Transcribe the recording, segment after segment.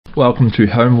Welcome to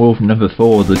Homeworld number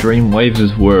 4, the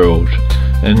Dreamweaver's World.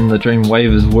 In the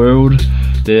Dreamweaver's World,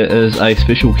 there is a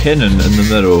special cannon in the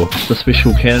middle. The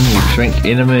special cannon will shrink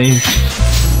enemies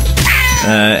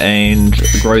and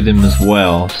grow them as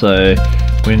well. So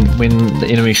when the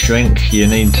enemies shrink, you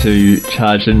need to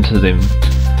charge into them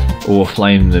or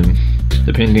flame them,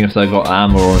 depending if they've got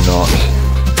armor or not.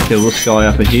 Kill this guy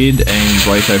up ahead and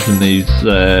break open these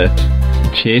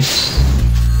chests.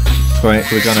 We're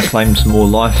going to claim some more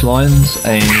lifelines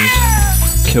and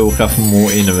kill a couple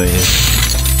more enemies.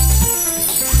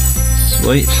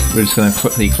 Sweet, we're just going to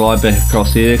quickly glide back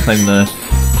across here, claim the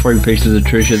 3 pieces of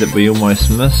treasure that we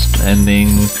almost missed, and then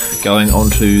going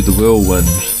on to the whirlwind.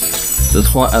 There's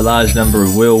quite a large number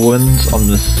of whirlwinds on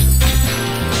this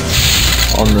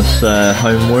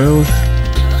home world.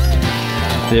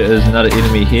 There is another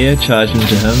enemy here, charge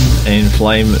into him and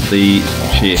flame the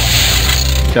chest.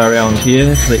 Go around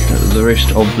here, collect the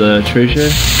rest of the treasure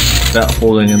without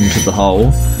falling into the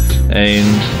hole, and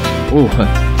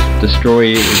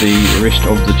destroy the rest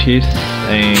of the chests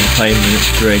and claim the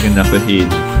next dragon up ahead.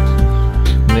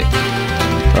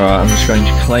 Alright, I'm just going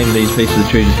to claim these pieces of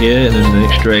treasure here, and then the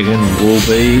next dragon will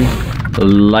be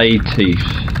Lateef.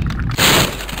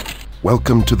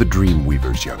 Welcome to the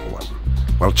Dreamweavers, young one.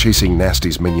 While chasing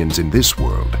Nasty's minions in this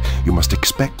world, you must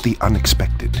expect the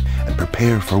unexpected and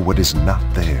prepare for what is not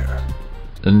there.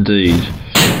 Indeed.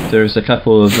 There's a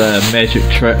couple of magic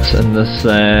tricks in this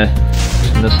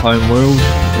home world,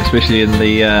 especially in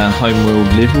the home world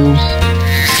levels.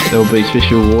 There will be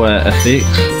special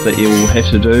effects that you will have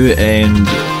to do, and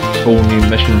all new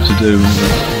missions to do in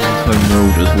this home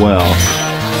world as well,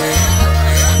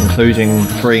 including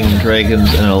freeing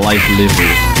dragons in a later level.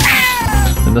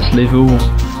 In this level,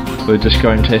 we're just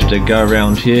going to have to go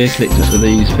around here, collect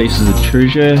these pieces of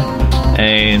treasure,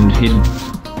 and head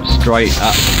straight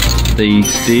up the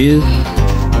stairs,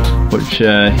 which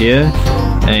are here,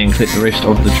 and collect the rest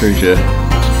of the treasure.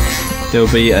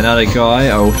 There'll be another guy,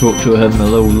 I'll talk to him a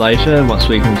little later once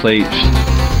we complete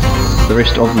the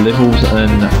rest of the levels in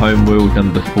Homeworld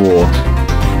number 4.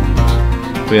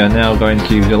 We are now going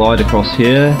to glide across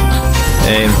here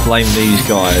and flame these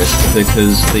guys,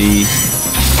 because the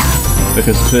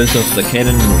person with the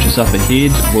cannon, which is up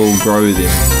ahead, will grow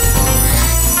them.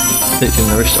 Collecting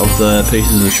the rest of the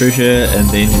pieces of treasure, and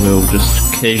then we'll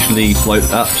just casually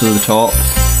float up to the top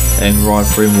and ride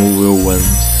through more whirlwinds.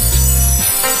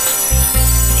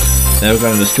 Now we're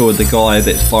going to destroy the guy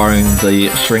that's firing the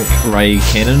shrink ray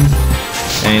cannon,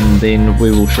 and then we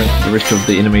will shrink the rest of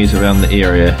the enemies around the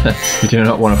area. We do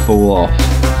not want to fall off.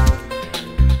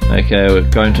 Okay, we're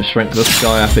going to shrink this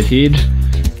guy up ahead.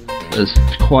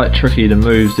 It's quite tricky to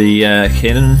move the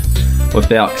cannon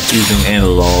without using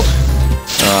analog.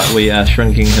 Alright, we are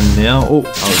shrinking him now. Oh,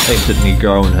 I was accidentally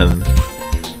growing him.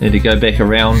 Need to go back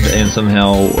around and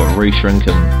somehow re-shrink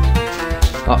him.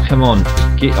 Oh, come on,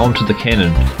 get onto the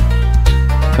cannon.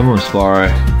 Come on, Spyro.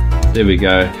 There we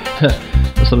go.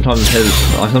 I sometimes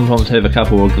have a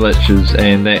couple of glitches,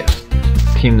 and that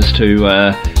tends to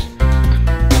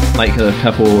make a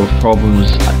couple of problems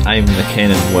aiming the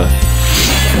cannon with.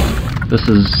 This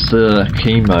is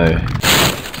Chemo.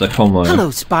 Hello,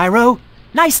 Spyro.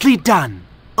 Nicely done.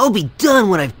 I'll be done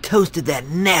when I've toasted that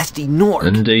nasty Nork.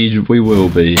 Indeed, we will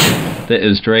be. That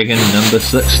is dragon number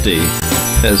 60.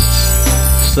 That's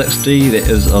 60. That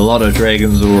is a lot of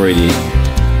dragons already.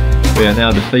 We are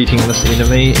now defeating this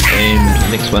enemy,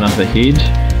 and next one up ahead.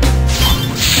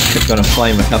 We're going to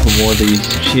flame a couple more of these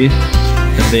chests,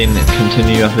 and then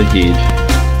continue up ahead.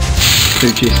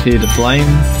 2 chests here to flame,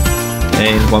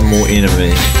 and 1 more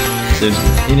enemy. There's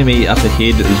an enemy up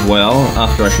ahead as well,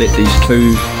 after I collect these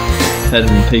 2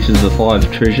 hidden pieces of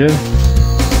 5 treasure,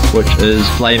 which is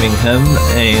flaming him,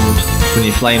 and when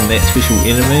you flame that special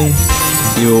enemy,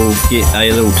 you'll get a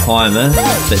little timer.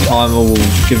 That timer will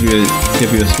give you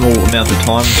a small amount of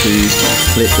time to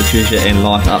collect the treasure and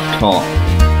light up top.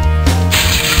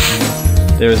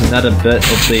 There is another bit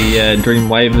of the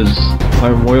Dreamweaver's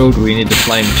homeworld. We need to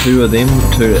flame 2 of them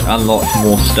to unlock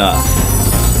more stuff.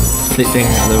 Collecting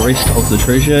the rest of the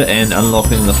treasure and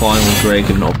unlocking the final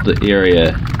dragon of the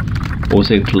area, or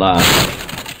second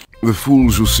last. The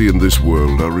fools you see in this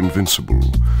world are invincible,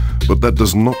 but that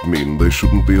does not mean they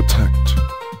shouldn't be attacked.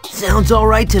 Sounds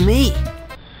alright to me.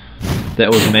 That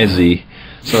was Mazzy.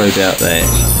 Sorry about that.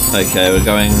 Okay, we're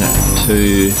going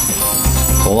to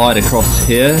glide across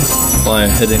here by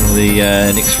hitting the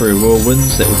next 3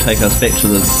 whirlwinds. That will take us back to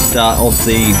the start of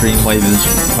the Dreamweaver's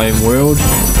home world.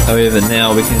 However,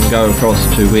 now we can go across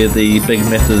to where the big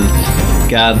massive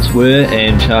guards were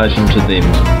and charge into them.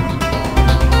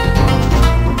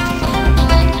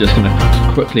 just going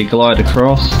to quickly glide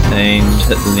across and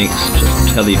hit the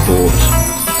next teleport.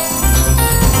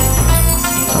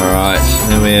 Alright,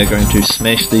 now we are going to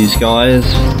smash these guys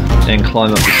and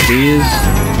climb up the stairs.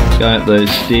 Going up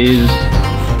those stairs,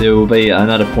 there will be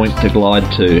another point to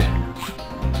glide to.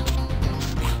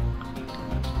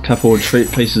 Couple of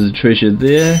pieces of treasure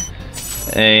there,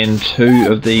 and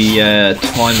 2 of the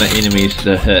timer enemies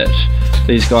to hit.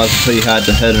 These guys are pretty hard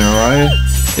to hit in a row.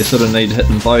 You sort of need to hit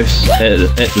them both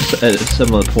at a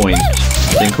similar point.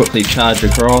 Then quickly charge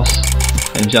across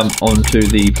and jump onto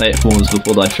the platforms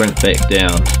before they shrink back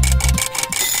down.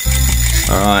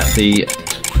 Alright, we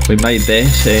made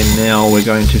that, and now we're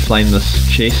going to flame this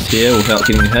chest here without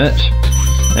getting hit,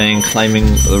 and claiming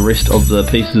the rest of the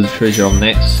pieces of treasure on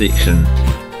that section.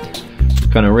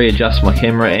 Going to readjust my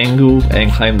camera angle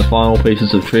and claim the final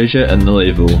pieces of treasure in the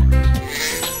level.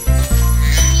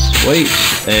 Sweet,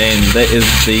 and that is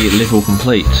the level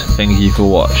complete. Thank you for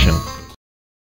watching.